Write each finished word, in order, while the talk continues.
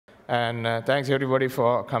And thanks everybody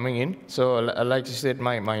for coming in. So like you said,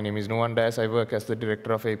 my name is Nuwan Dia. I work as the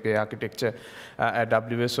Director of API Architecture at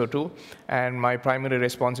WSO2. And my primary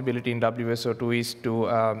responsibility in WSO2 is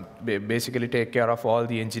to basically take care of all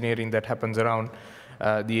the engineering that happens around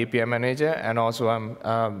the API Manager. And also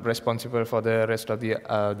I'm responsible for the rest of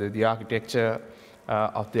the architecture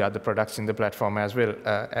of the other products in the platform as well,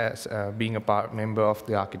 as being a member of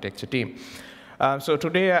the architecture team. So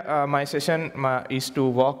today, my session is to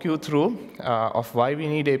walk you through of why we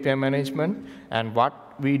need API management and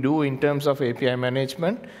what we do in terms of API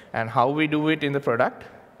management and how we do it in the product.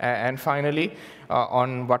 And finally,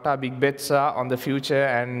 on what our big bets are on the future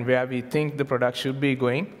and where we think the product should be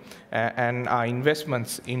going, and our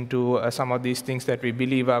investments into some of these things that we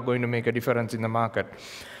believe are going to make a difference in the market.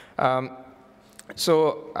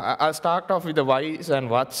 So I'll start off with the whys and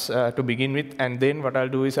whats to begin with, and then what I'll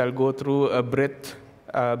do is I'll go through a breadth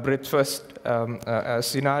first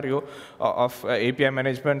scenario of API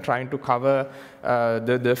management, trying to cover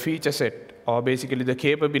the feature set, or basically the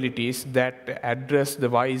capabilities that address the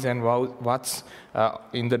whys and whats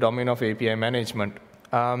in the domain of API management.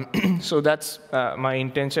 So that's my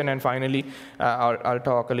intention, and finally I'll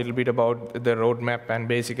talk a little bit about the roadmap and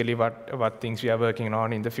basically what things we are working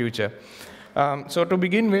on in the future. So to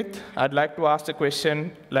begin with, I'd like to ask the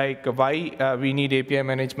question, like, why we need API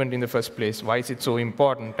management in the first place? Why is it so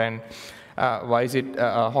important, and why is it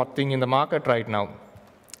a hot thing in the market right now?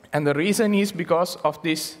 And the reason is because of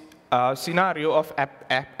this scenario of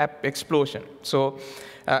app explosion. So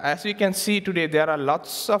as we can see today, there are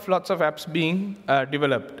lots of apps being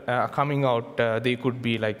developed, coming out. They could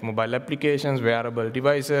be like mobile applications, wearable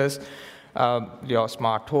devices, your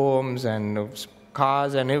smart homes, and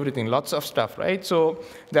cars and everything, lots of stuff, right? So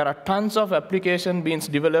there are tons of applications being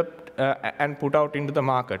developed and put out into the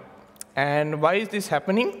market. And why is this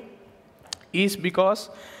happening? Is because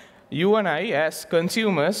you and I, as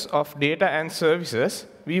consumers of data and services,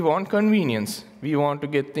 we want convenience. We want to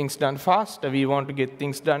get things done faster. We want to get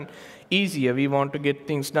things done easier. We want to get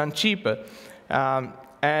things done cheaper.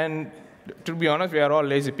 And to be honest, we are all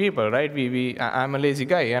lazy people, right? I'm a lazy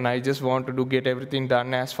guy, and I just want to get everything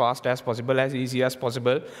done as fast as possible, as easy as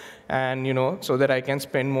possible, and so that I can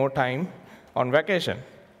spend more time on vacation.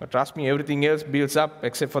 But trust me, everything else builds up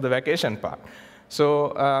except for the vacation part.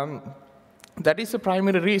 So that is the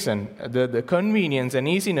primary reason. The convenience and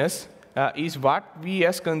easiness is what we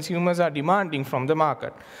as consumers are demanding from the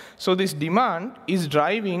market. So this demand is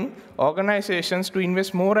driving organizations to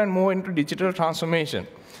invest more and more into digital transformation,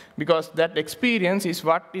 because that experience is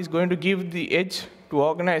what is going to give the edge to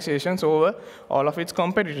organizations over all of its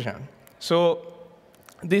competition. So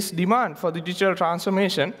this demand for the digital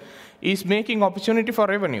transformation is making opportunity for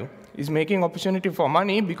revenue, is making opportunity for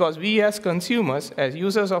money, because we as consumers, as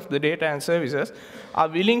users of the data and services, are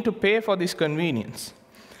willing to pay for this convenience.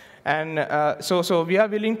 And so we are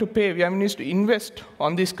willing to pay, we are willing to invest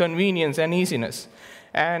on this convenience and easiness.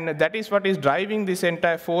 And that is what is driving this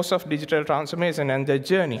entire force of digital transformation and the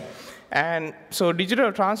journey. And so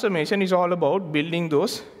digital transformation is all about building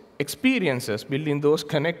those experiences, building those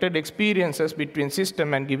connected experiences between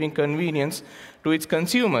system and giving convenience to its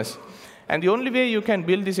consumers. And the only way you can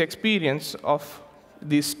build this experience of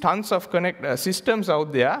these tons of systems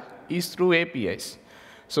out there is through APIs.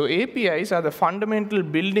 So APIs are the fundamental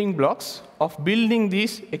building blocks of building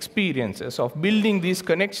these experiences, of building these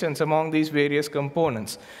connections among these various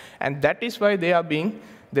components. And that is why they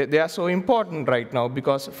are so important right now,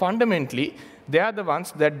 because fundamentally, they are the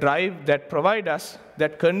ones that provide us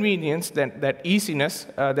that convenience, that easiness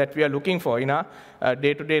that we are looking for in our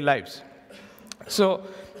day-to-day lives. So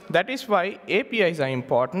that is why APIs are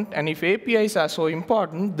important. And if APIs are so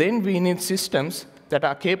important, then we need systems that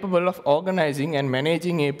are capable of organizing and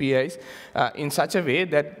managing APIs in such a way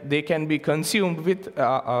that they can be consumed with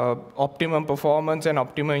optimum performance and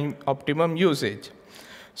optimum usage.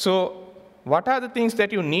 So what are the things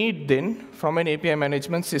that you need then from an API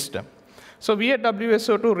management system? So we at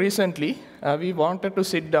WSO2 recently, we wanted to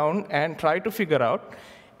sit down and try to figure out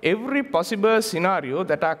every possible scenario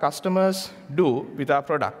that our customers do with our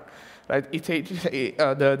product. Right?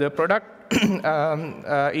 The product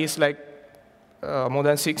is like more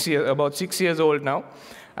than 6 years, about 6 years old now,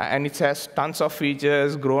 and it has tons of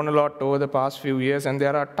features, grown a lot over the past few years, and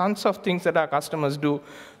there are tons of things that our customers do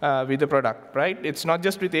with the product, right? It's not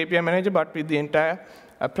just with API Manager, but with the entire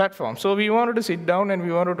platform. So we wanted to sit down and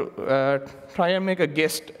we wanted to try and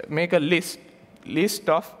make a list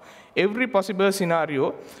of every possible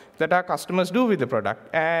scenario that our customers do with the product.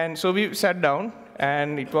 And so we sat down,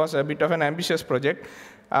 and it was a bit of an ambitious project,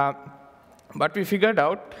 but we figured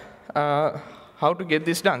out how to get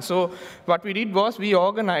this done. So what we did was we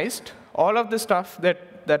organized all of the stuff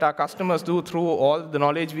that our customers do through all the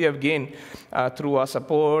knowledge we have gained through our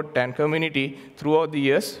support and community throughout the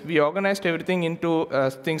years. We organized everything into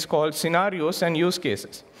things called scenarios and use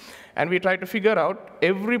cases. And we try to figure out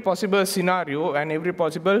every possible scenario and every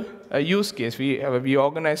possible use case. We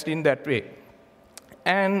organized in that way.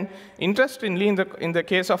 And interestingly, in the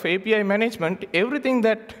case of API management, everything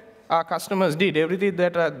that our customers did, everything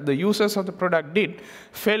that the users of the product did,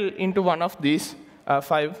 fell into one of these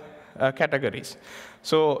 5 categories.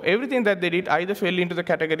 So everything that they did either fell into the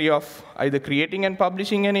category of either creating and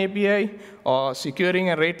publishing an API, or securing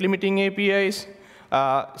and rate limiting APIs,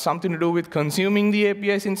 something to do with consuming the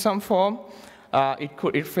APIs in some form.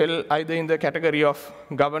 It fell either in the category of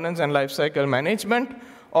governance and lifecycle management,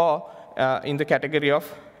 or in the category of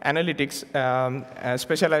analytics,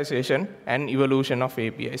 specialization, and evolution of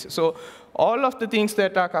APIs. So all of the things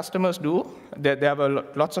that our customers do, there have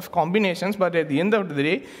lots of combinations, but at the end of the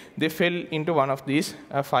day, they fell into one of these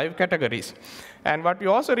 5 categories. And what we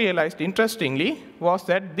also realized, interestingly, was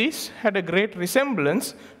that this had a great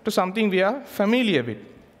resemblance to something we are familiar with.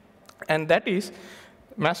 And that is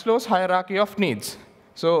Maslow's hierarchy of needs.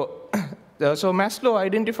 So Maslow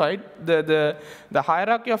identified the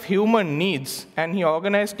hierarchy of human needs, and he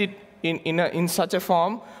organized it in such a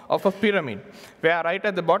form of a pyramid, where right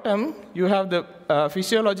at the bottom, you have the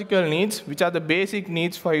physiological needs, which are the basic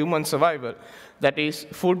needs for human survival. That is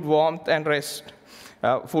food, warmth, and rest.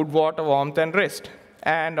 Food, water, warmth, and rest.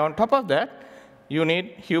 And on top of that,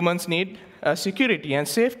 humans need security and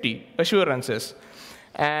safety assurances.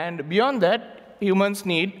 And beyond that, humans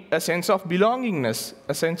need a sense of belongingness,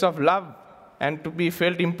 a sense of love, and to be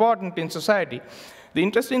felt important in society. The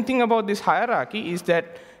interesting thing about this hierarchy is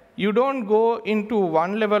that you don't go into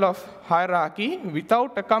one level of hierarchy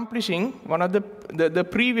without accomplishing one of the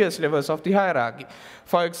previous levels of the hierarchy.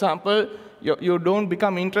 For example, you don't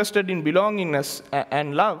become interested in belongingness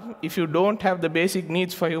and love if you don't have the basic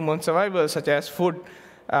needs for human survival, such as food,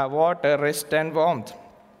 water, rest, and warmth,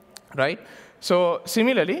 right? So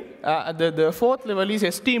similarly, the 4th level is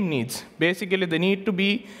esteem needs. Basically, the need to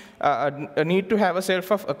be a need to have a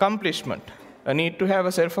self of accomplishment, a need to have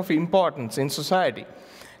a self of importance in society.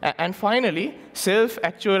 And finally,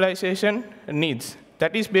 self-actualization needs.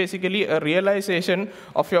 That is basically a realization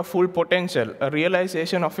of your full potential, a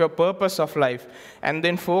realization of your purpose of life, and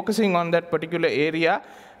then focusing on that particular area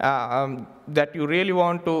that you really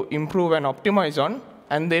want to improve and optimize on,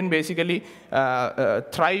 and then basically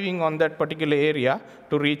thriving on that particular area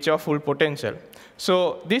to reach your full potential.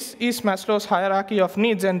 So this is Maslow's hierarchy of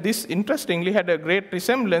needs, and this, interestingly, had a great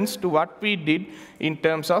resemblance to what we did in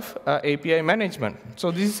terms of API management.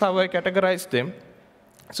 So this is how I categorized them.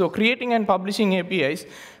 So creating and publishing APIs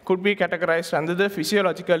could be categorized under the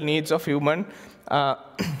physiological needs of human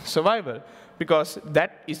survival, because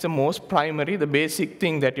that is the most primary, the basic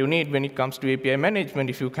thing that you need when it comes to API management.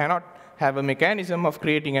 If you cannot have a mechanism of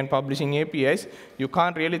creating and publishing APIs, you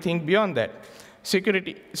can't really think beyond that.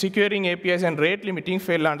 Securing APIs and rate limiting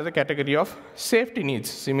fell under the category of safety needs,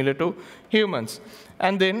 similar to humans.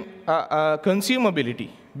 And then consumability,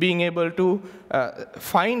 being able to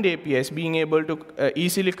find APIs, being able to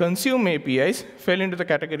easily consume APIs, fell into the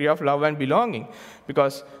category of love and belonging,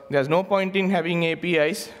 because there's no point in having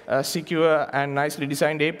APIs, secure and nicely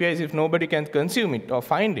designed APIs, if nobody can consume it or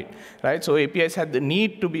find it, right? So APIs had the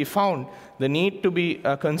need to be found, the need to be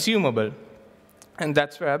consumable. And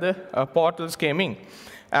that's where the portals came in.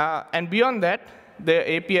 And beyond that,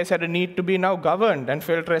 the APIs had a need to be now governed and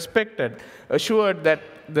felt respected, assured that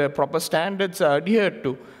the proper standards are adhered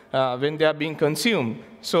to when they are being consumed.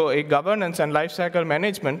 So a governance and lifecycle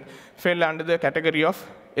management fell under the category of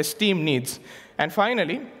esteem needs. And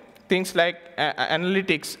finally, things like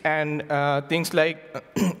analytics and things like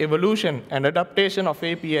evolution and adaptation of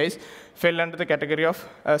APIs fell under the category of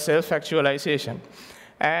self-actualization.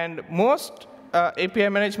 And most API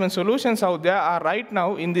management solutions out there are right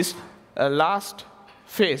now in this last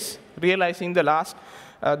phase, realizing the last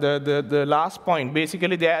point.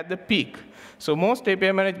 Basically, they are at the peak. So most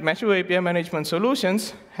mature API management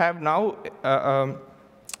solutions have now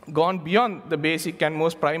gone beyond the basic and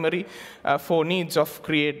most primary 4 needs of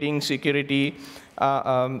creating, security,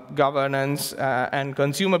 governance, and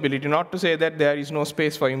consumability. Not to say that there is no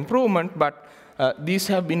space for improvement, but these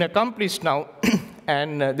have been accomplished now.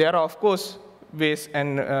 And there are, of course, ways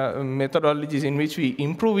and methodologies in which we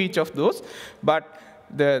improve each of those. But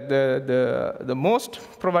the most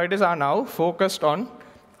providers are now focused on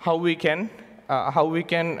how we can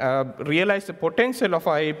realize the potential of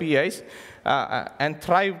our APIs and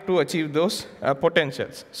thrive to achieve those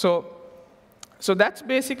potentials. So So that's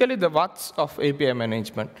basically the what's of API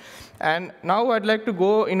management. And now I'd like to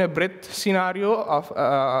go in a breadth scenario of,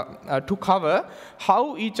 to cover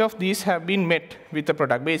how each of these have been met with the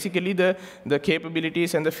product. Basically, the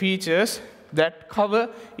capabilities and the features that cover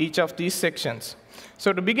each of these sections.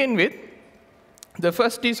 So to begin with, the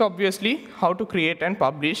first is obviously how to create and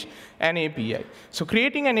publish an API. So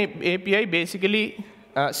creating an API basically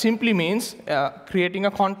simply means creating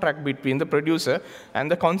a contract between the producer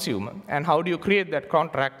and the consumer. And how do you create that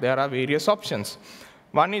contract? There are various options.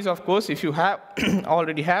 One is, of course, if you have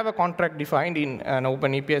already have a contract defined in an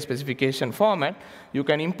Open API specification format, you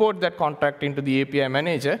can import that contract into the API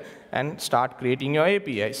Manager and start creating your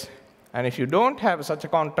APIs. And if you don't have such a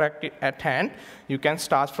contract at hand, you can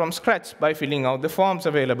start from scratch by filling out the forms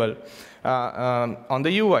available on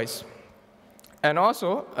the UIs. And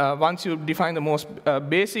also, once you define the most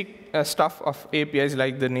basic stuff of APIs,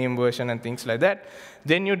 like the name, version, and things like that,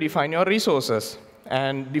 then you define your resources.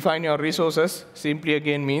 And define your resources simply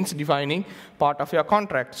again means defining part of your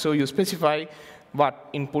contract. So you specify what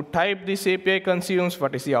input type this API consumes,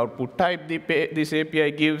 what is the output type this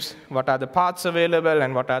API gives, what are the paths available,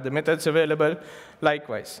 and what are the methods available,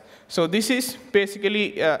 likewise. So this is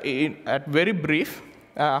basically, at very brief,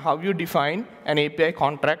 how you define an API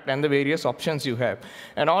contract and the various options you have.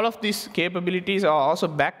 And all of these capabilities are also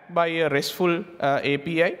backed by a RESTful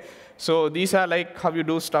API. So these are like how you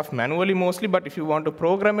do stuff manually mostly, but if you want to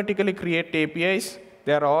programmatically create APIs,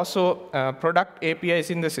 there are also product APIs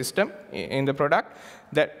in the system, in the product,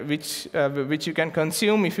 that which you can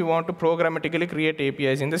consume if you want to programmatically create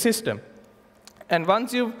APIs in the system. And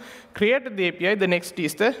once you've created the API, the next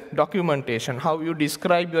is the documentation, how you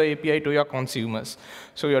describe your API to your consumers.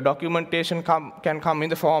 So your documentation can come in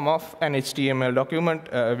the form of an HTML document,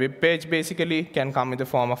 a web page basically, can come in the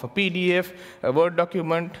form of a PDF, a Word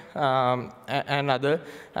document, and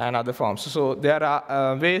other forms. So there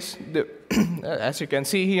are ways, as you can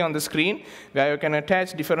see here on the screen, where you can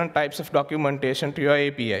attach different types of documentation to your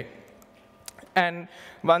API. And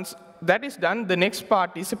once that is done, the next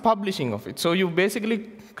part is the publishing of it. So you basically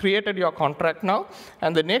created your contract now,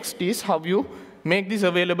 and the next is how you make this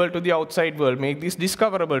available to the outside world, make this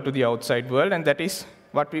discoverable to the outside world, and that is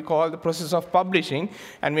what we call the process of publishing.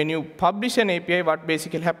 And when you publish an API, what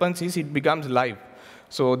basically happens is it becomes live.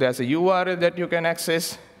 So there's a URL that you can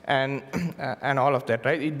access, and all of that,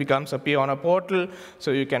 right? It becomes appear on a portal, so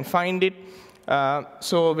you can find it.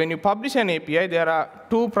 So when you publish an API, there are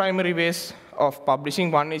two primary ways of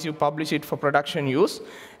publishing. One is you publish it for production use,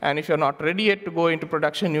 and if you're not ready yet to go into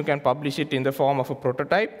production, you can publish it in the form of a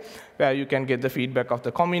prototype, where you can get the feedback of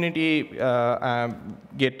the community,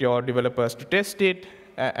 get your developers to test it,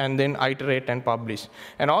 and then iterate and publish.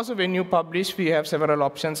 And also when you publish, we have several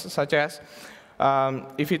options, such as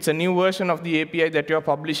if it's a new version of the API that you're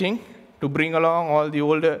publishing, to bring along all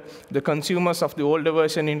the consumers of the older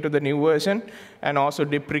version into the new version, and also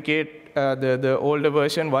deprecate the older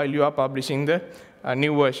version while you are publishing the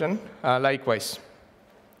new version likewise.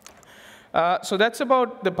 So that's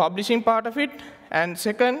about the publishing part of it. And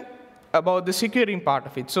second, about the securing part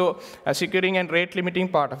of it. So securing and rate limiting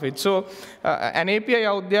part of it. So an API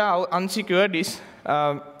out there unsecured is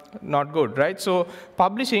not good, right? So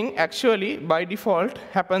publishing actually by default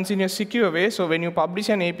happens in a secure way. So when you publish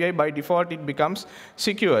an API, by default it becomes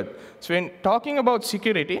secured. So when talking about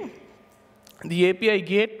security, the API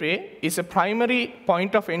gateway is a primary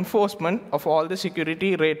point of enforcement of all the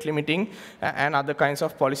security, rate limiting, and other kinds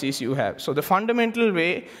of policies you have. So the fundamental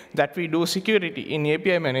way that we do security in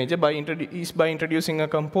API Manager is by introducing a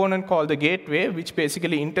component called the gateway, which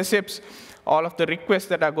basically intercepts all of the requests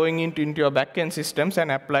that are going into your backend systems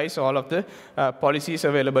and applies all of the policies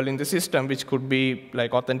available in the system, which could be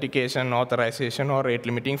like authentication, authorization, or rate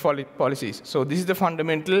limiting policies. So this is the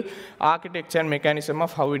fundamental architecture and mechanism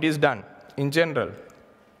of how it is done in general.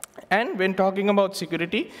 And when talking about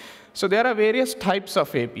security, so there are various types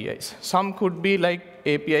of APIs. Some could be like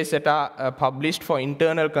APIs that are published for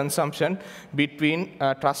internal consumption between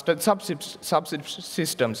trusted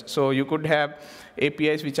subsystems. So you could have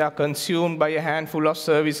APIs which are consumed by a handful of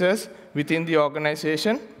services within the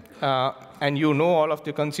organization, and you know all of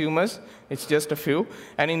the consumers. It's just a few.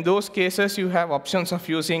 And in those cases, you have options of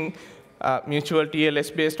using mutual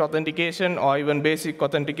TLS-based authentication or even basic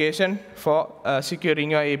authentication for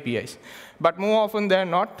securing your APIs. But more often than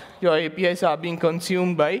not, your APIs are being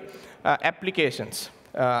consumed by applications,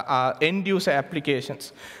 end-user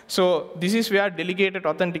applications. So this is where delegated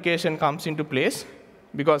authentication comes into place,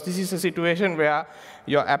 because this is a situation where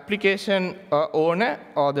your application owner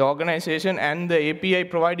or the organization and the API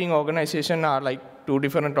providing organization are like two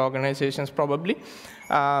different organizations probably,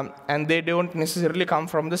 and they don't necessarily come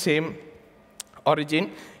from the same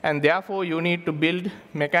origin, and therefore you need to build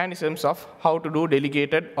mechanisms of how to do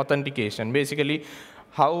delegated authentication. Basically,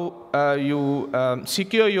 how you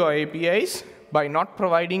secure your APIs by not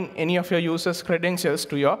providing any of your users' credentials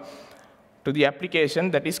to the application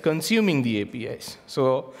that is consuming the APIs.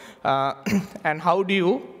 So, and how do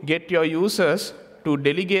you get your users to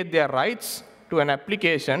delegate their rights to an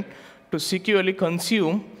application to securely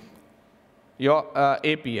consume your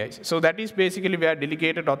APIs. So that is basically where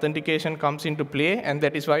delegated authentication comes into play, and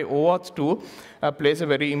that is why OAuth 2 plays a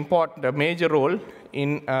very important, a major role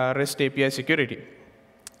in REST API security.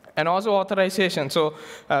 And also authorization. So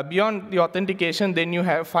beyond the authentication, then you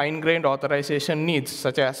have fine-grained authorization needs,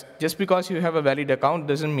 such as just because you have a valid account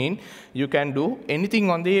doesn't mean you can do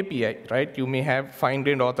anything on the API, right? You may have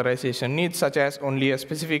fine-grained authorization needs, such as only a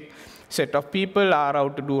specific set of people are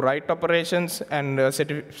allowed to do write operations, and a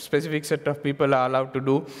specific set of people are allowed to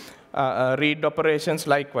do read operations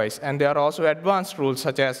likewise. And there are also advanced rules,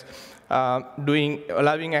 such as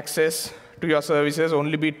allowing access to your services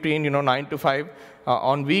only between 9 to 5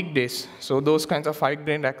 on weekdays. So those kinds of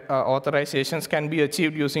fine-grained authorizations can be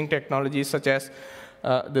achieved using technologies such as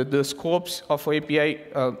the scopes of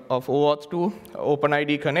API of OAuth 2,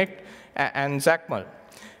 OpenID Connect, and XACML.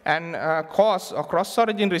 And CORS, or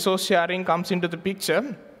cross-origin resource sharing, comes into the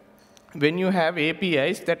picture when you have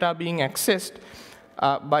APIs that are being accessed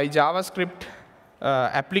by JavaScript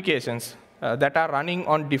applications that are running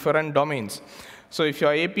on different domains. So if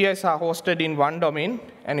your APIs are hosted in one domain,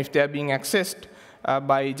 and if they are being accessed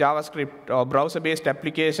by JavaScript or browser-based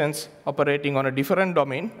applications operating on a different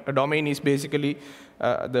domain, a domain is basically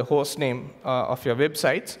the host name of your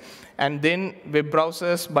websites, and then web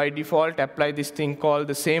browsers by default apply this thing called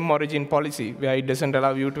the same origin policy, where it doesn't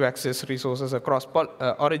allow you to access resources across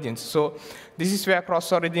origins. So this is where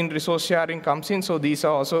cross-origin resource sharing comes in. So these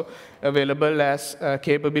are also available as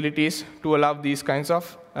capabilities to allow these kinds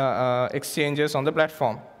of exchanges on the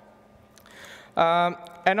platform.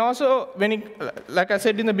 And also, like I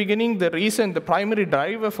said in the beginning, the primary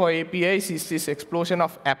driver for APIs is this explosion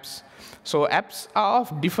of apps. So apps are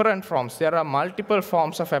of different forms. There are multiple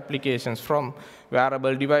forms of applications, from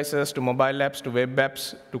wearable devices to mobile apps to web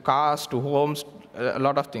apps to cars to homes, a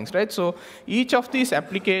lot of things, right? So each of these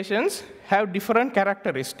applications have different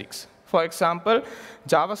characteristics. For example,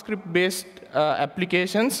 JavaScript-based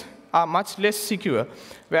applications are much less secure,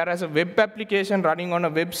 whereas a web application running on a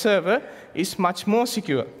web server is much more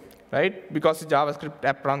secure, right? Because the JavaScript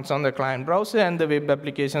app runs on the client browser and the web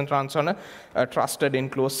application runs on a trusted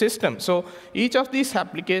enclosed system. So each of these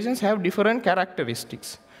applications have different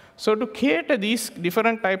characteristics. So to cater these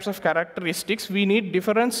different types of characteristics, we need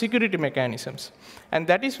different security mechanisms. And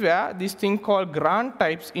that is where this thing called grant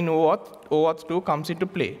types in OAuth 2 comes into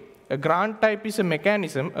play. A grant type is a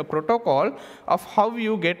mechanism, a protocol of how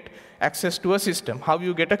you get access to a system, how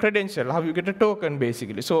you get a credential, how you get a token,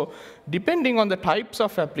 basically. So depending on the types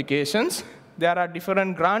of applications, there are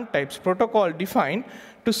different grant types, protocol defined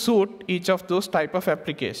to suit each of those type of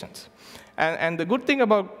applications. And the good thing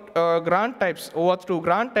about grant types, OAuth 2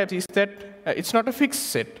 grant types, is that it's not a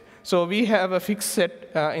fixed set. So we have a fixed set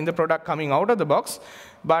in the product coming out of the box,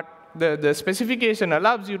 but the specification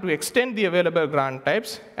allows you to extend the available grant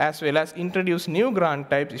types as well as introduce new grant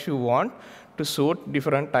types if you want to suit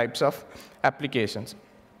different types of applications.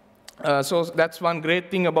 So that's one great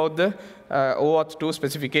thing about the OAuth 2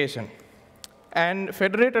 specification. And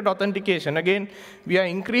federated authentication, again, we are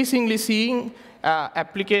increasingly seeing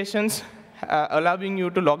applications allowing you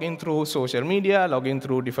to log in through social media, log in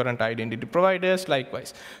through different identity providers,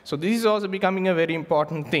 likewise. So this is also becoming a very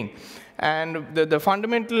important thing. And the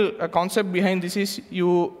fundamental concept behind this is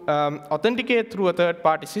you authenticate through a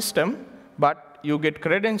third-party system, but you get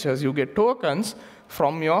credentials, you get tokens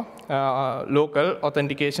from your local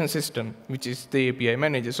authentication system, which is the API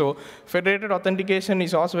Manager. So federated authentication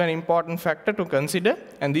is also an important factor to consider,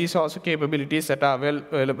 and these are also capabilities that are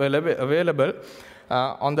available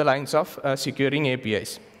on the lines of securing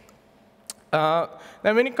APIs. Now,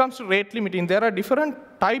 when it comes to rate limiting, there are different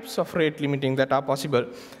types of rate limiting that are possible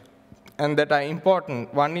and that are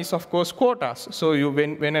important. One is, of course, quotas. So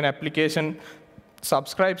when an application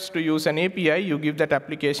subscribes to use an API, you give that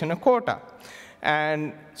application a quota.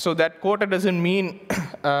 And so that quota doesn't mean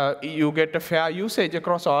you get a fair usage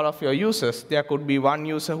across all of your users. There could be one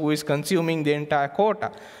user who is consuming the entire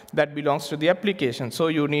quota that belongs to the application. So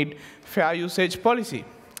you need fair usage policy.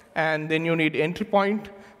 And then you need entry point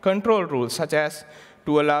control rules, such as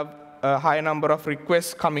to allow a high number of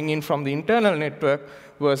requests coming in from the internal network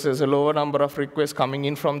versus a lower number of requests coming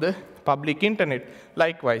in from the public internet,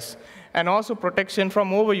 likewise. And also protection from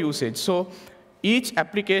overusage. So each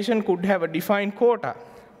application could have a defined quota,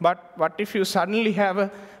 But what if you suddenly have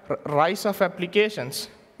a rise of applications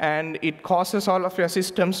and it causes all of your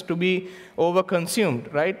systems to be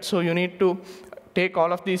overconsumed, right? So you need to take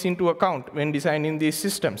all of these into account when designing these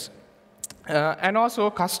systems. And also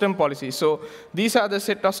custom policies. So these are the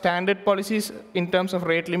set of standard policies in terms of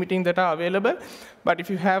rate limiting that are available. But if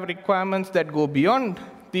you have requirements that go beyond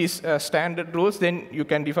these standard rules, then you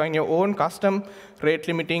can define your own custom rate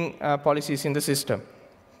limiting policies in the system.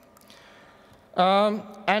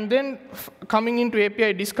 And then coming into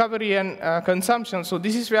API discovery and consumption, so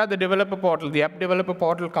this is where the developer portal, the app developer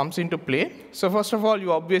portal comes into play. So first of all,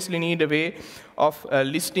 you obviously need a way of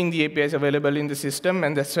listing the APIs available in the system,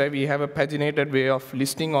 and that's why we have a paginated way of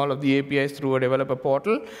listing all of the APIs through a developer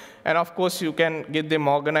portal. And of course, you can get them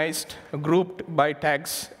organized, grouped by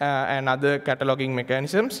tags and other cataloging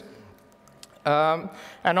mechanisms.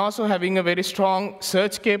 And also having a very strong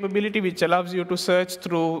search capability, which allows you to search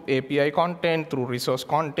through API content, through resource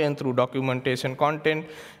content, through documentation content,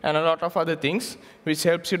 and a lot of other things, which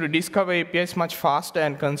helps you to discover APIs much faster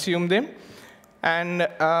and consume them. And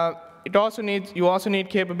you also need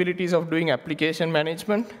capabilities of doing application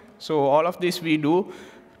management. So all of this we do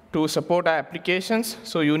to support our applications.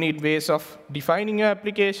 So you need ways of defining your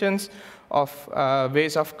applications, of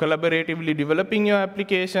ways of collaboratively developing your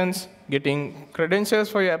applications, getting credentials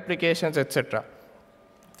for your applications, etc.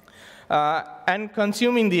 And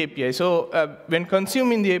consuming the API. So when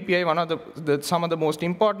consuming the API, some of the most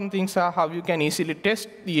important things are how you can easily test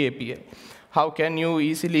the API. How can you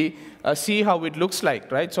easily see how it looks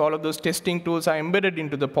like, right? So all of those testing tools are embedded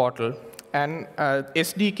into the portal. And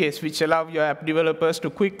SDKs, which allow your app developers to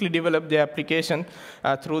quickly develop their application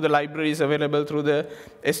through the libraries available through the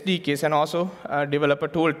SDKs, and also developer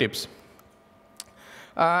tooltips.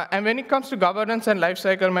 And when it comes to governance and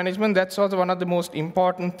lifecycle management, that's also one of the most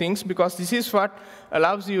important things, because this is what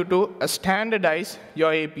allows you to standardize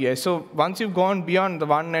your API. So once you've gone beyond the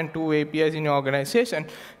 1 and 2 APIs in your organization,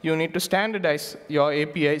 you need to standardize your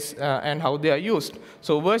APIs and how they are used.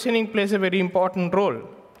 So versioning plays a very important role.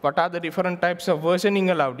 What are the different types of versioning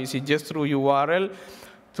allowed? Is it just through URL,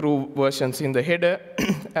 through versions in the header,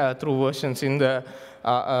 through versions in the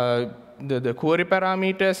query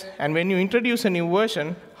parameters? And when you introduce a new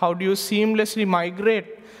version, how do you seamlessly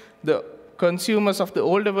migrate the consumers of the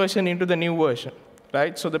older version into the new version,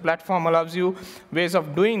 right? So the platform allows you ways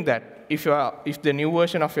of doing that. If the new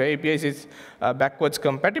version of your APIs is backwards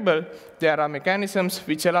compatible, there are mechanisms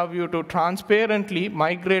which allow you to transparently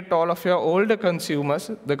migrate all of your older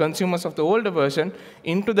consumers, the consumers of the older version,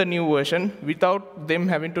 into the new version without them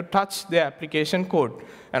having to touch their application code.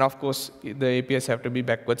 And of course, the APIs have to be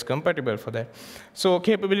backwards compatible for that. So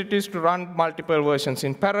capabilities to run multiple versions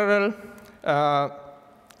in parallel,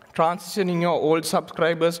 transitioning your old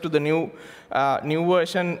subscribers to the new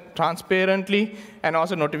version transparently, and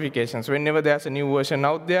also notifications. Whenever there's a new version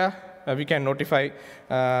out there, we can notify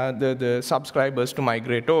the subscribers to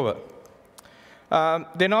migrate over.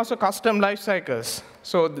 Then also custom lifecycles.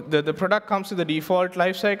 So the product comes with the default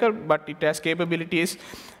lifecycle, but it has capabilities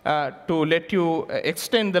to let you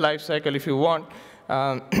extend the lifecycle if you want.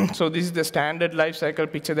 So this is the standard lifecycle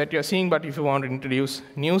picture that you're seeing, but if you want to introduce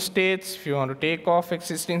new states, if you want to take off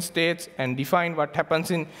existing states and define what happens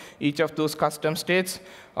in each of those custom states,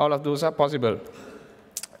 all of those are possible.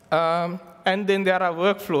 And then there are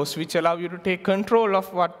workflows which allow you to take control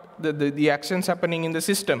of what the actions happening in the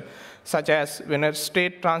system, such as when a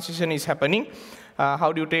state transition is happening,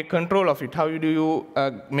 how do you take control of it? How do you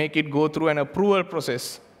make it go through an approval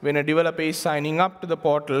process? When a developer is signing up to the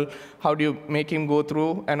portal, how do you make him go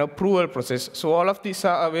through an approval process? So all of these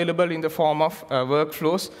are available in the form of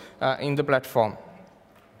workflows in the platform.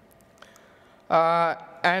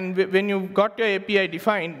 And when you've got your API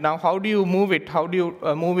defined, now how do you move it? How do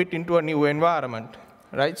you move it into a new environment?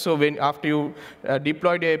 Right? So after you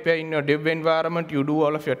deploy the API in your dev environment, you do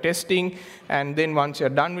all of your testing, and then once you're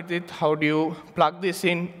done with it, how do you plug this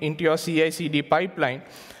into your CI/CD pipeline?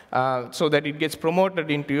 So that it gets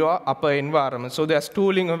promoted into your upper environment. So there's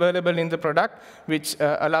tooling available in the product which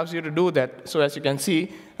allows you to do that. So as you can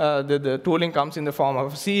see, the tooling comes in the form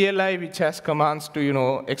of CLI, which has commands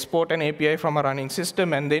to export an API from a running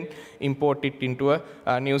system and then import it into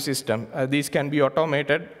a new system. These can be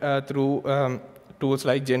automated through tools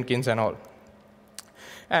like Jenkins and all.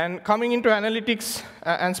 And coming into analytics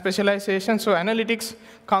and specialization, so analytics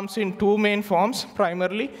comes in two main forms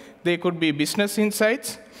primarily. They could be business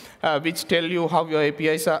insights, which tell you how your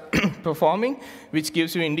APIs are performing, which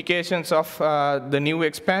gives you indications of the new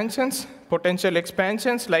expansions, potential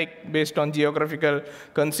expansions, like based on geographical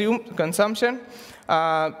consumption,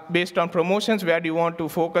 based on promotions, where do you want to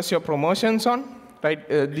focus your promotions on,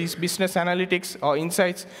 right? These business analytics or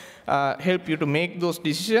insights help you to make those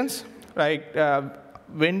decisions, right?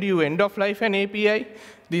 When do you end of life an API?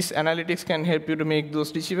 These analytics can help you to make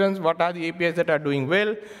those decisions. What are the APIs that are doing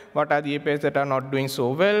well? What are the APIs that are not doing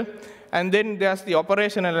so well? And then there's the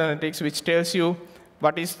operational analytics, which tells you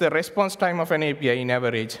what is the response time of an API in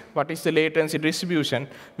average? What is the latency distribution?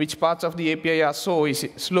 Which parts of the API are slow?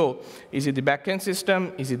 Is it the backend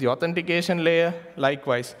system? Is it the authentication layer?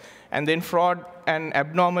 Likewise. And then fraud and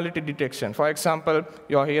abnormality detection. For example,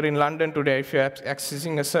 you're here in London today. If you're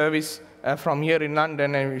accessing a service from here in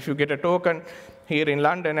London, and if you get a token here in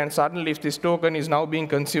London, and suddenly if this token is now being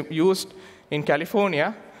used in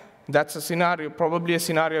California, that's a scenario, probably a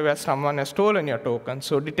scenario where someone has stolen your token.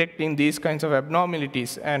 So detecting these kinds of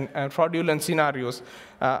abnormalities and fraudulent scenarios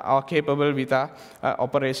are capable with our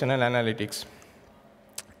operational analytics.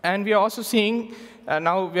 And we are also seeing,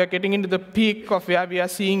 now we are getting into the peak of where we are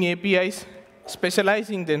seeing APIs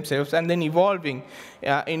specializing themselves and then evolving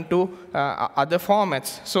into other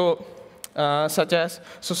formats. So such as,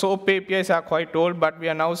 SOAP APIs are quite old, but we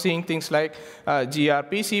are now seeing things like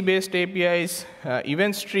gRPC-based APIs,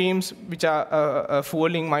 event streams, which are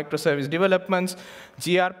fueling microservice developments,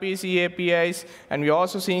 gRPC APIs, and we're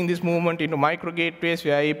also seeing this movement into micro-gateways,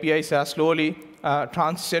 where APIs are slowly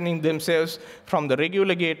transitioning themselves from the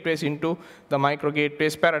regular gateways into the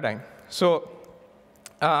micro-gateways paradigm. So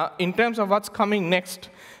in terms of what's coming next,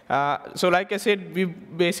 so like I said, we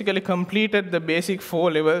basically completed the basic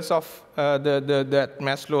 4 levels of the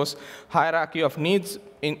Maslow's hierarchy of needs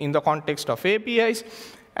in the context of APIs.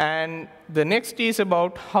 And the next is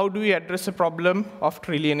about how do we address the problem of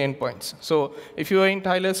trillion endpoints. So if you were in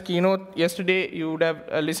Tyler's keynote yesterday, you would have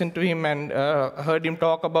listened to him and heard him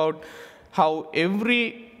talk about how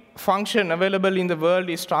every function available in the world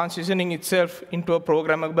is transitioning itself into a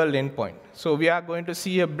programmable endpoint. So we are going to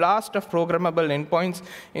see a blast of programmable endpoints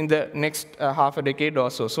in the next half a decade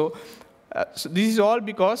or so. So this is all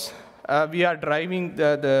because we are driving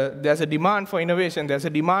there's a demand for innovation, there's a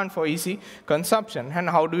demand for easy consumption, and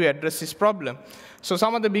how do we address this problem? So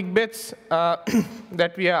some of the big bets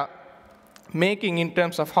that we are making in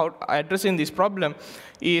terms of how addressing this problem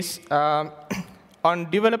is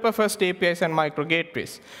on developer-first APIs and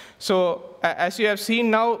micro-gateways. So as you have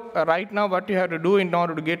seen now, right now, what you have to do in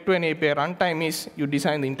order to get to an API runtime is you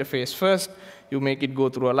design the interface first, you make it go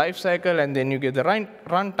through a life cycle, and then you get the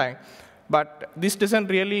runtime. But this doesn't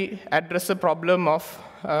really address the problem of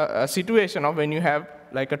a situation of when you have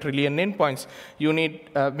like a trillion endpoints. You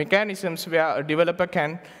need mechanisms where a developer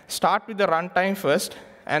can start with the runtime first,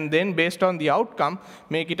 and then based on the outcome,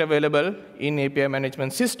 make it available in API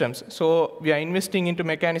management systems. So we are investing into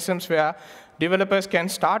mechanisms where developers can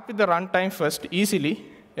start with the runtime first easily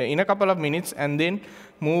in a couple of minutes, and then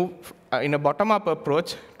move in a bottom-up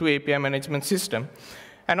approach to API management system.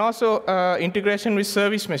 And also integration with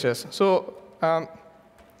service meshes. So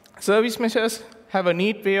service meshes have a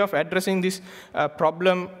neat way of addressing this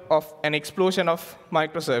problem of an explosion of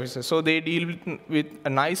microservices. So they deal with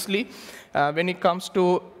nicely when it comes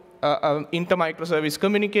to inter-microservice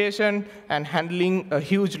communication and handling a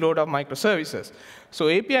huge load of microservices. So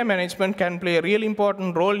API management can play a really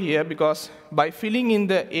important role here, because by filling in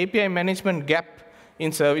the API management gap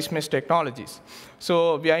in service mesh technologies.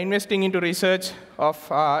 So we are investing into research of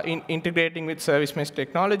integrating with service mesh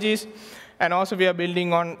technologies. And also we are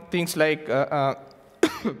building on things like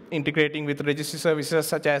integrating with registry services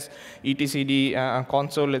such as etcd,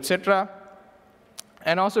 console, etc.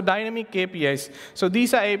 And also dynamic APIs. So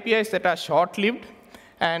these are APIs that are short-lived,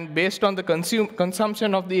 and based on the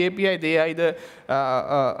consumption of the API, they either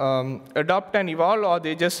adopt and evolve, or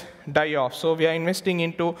they just die off. So we are investing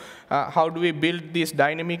into how do we build these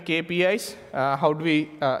dynamic APIs, how do we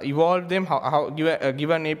evolve them,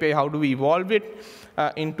 given API, how do we evolve it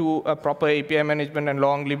into a proper API management and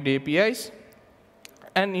long-lived APIs.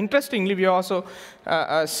 And interestingly, we are also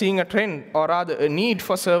seeing a trend, or rather a need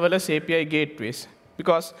for serverless API gateways,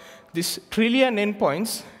 because this trillion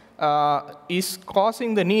endpoints is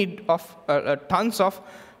causing the need of tons of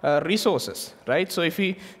resources, right? So if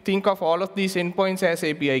we think of all of these endpoints as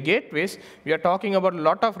API gateways, we are talking about a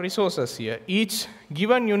lot of resources here. Each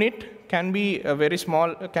given unit can be a very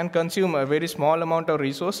small, can consume a very small amount of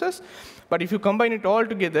resources. But if you combine it all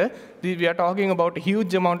together, we are talking about a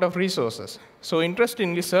huge amount of resources. So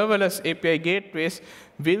interestingly, serverless API gateways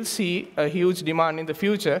will see a huge demand in the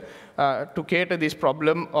future to cater this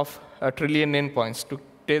problem of a trillion endpoints, to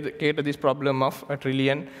cater this problem of a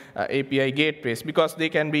trillion API gateways, because they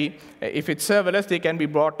can be, if it's serverless, they can be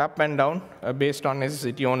brought up and down based on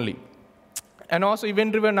necessity only. And also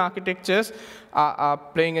event-driven architectures are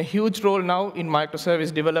playing a huge role now in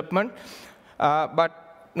microservice development.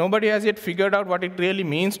 But nobody has yet figured out what it really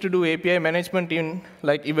means to do API management in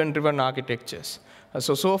like event-driven architectures.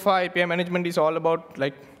 So far, API management is all about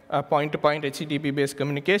like point-to-point HTTP-based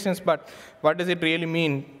communications, but what does it really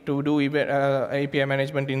mean to do API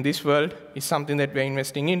management in this world is something that we're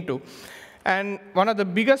investing into. And one of the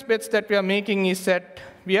biggest bets that we are making is that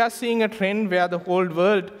we are seeing a trend where the whole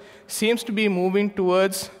world seems to be moving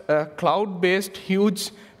towards a cloud-based,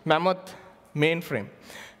 huge mammoth mainframe,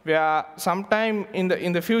 where sometime in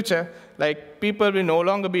the future, like people will no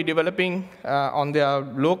longer be developing on their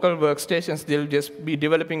local workstations, they'll just be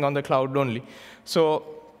developing on the cloud only.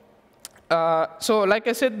 So like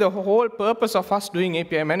I said, the whole purpose of us doing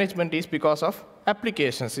API management is because of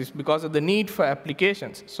applications, it's because of the need for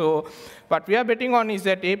applications. So what we are betting on is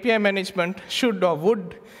that API management should or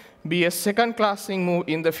would be a second-class thing move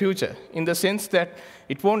in the future, in the sense that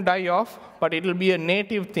it won't die off, but it will be a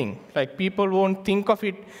native thing. Like people won't think of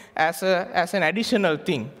it as an additional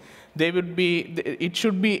thing. It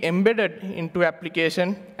should be embedded into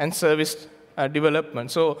application and service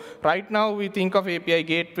development. So right now, we think of API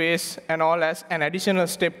gateways and all as an additional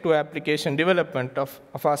step to application development of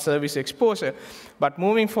our service exposure. But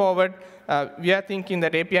moving forward, we are thinking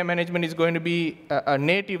that API management is going to be a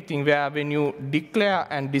native thing, where when you declare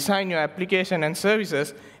and design your application and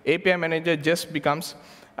services, API manager just becomes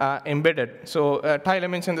embedded. So Tyler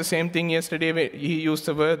mentioned the same thing yesterday. He used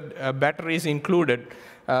the word batteries included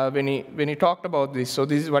when he talked about this. So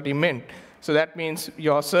this is what he meant. So that means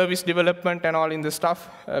your service development and all in the stuff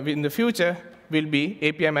in the future will be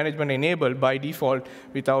API management enabled by default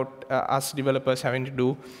without us developers having to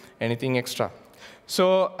do anything extra.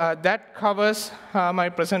 So that covers my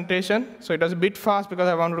presentation. So it was a bit fast because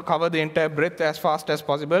I wanted to cover the entire breadth as fast as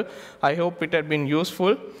possible. I hope it had been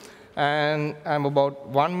useful. And I'm about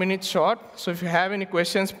 1 minute short. So if you have any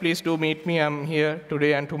questions, please do meet me. I'm here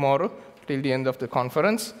today and tomorrow till the end of the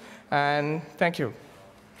conference. And thank you.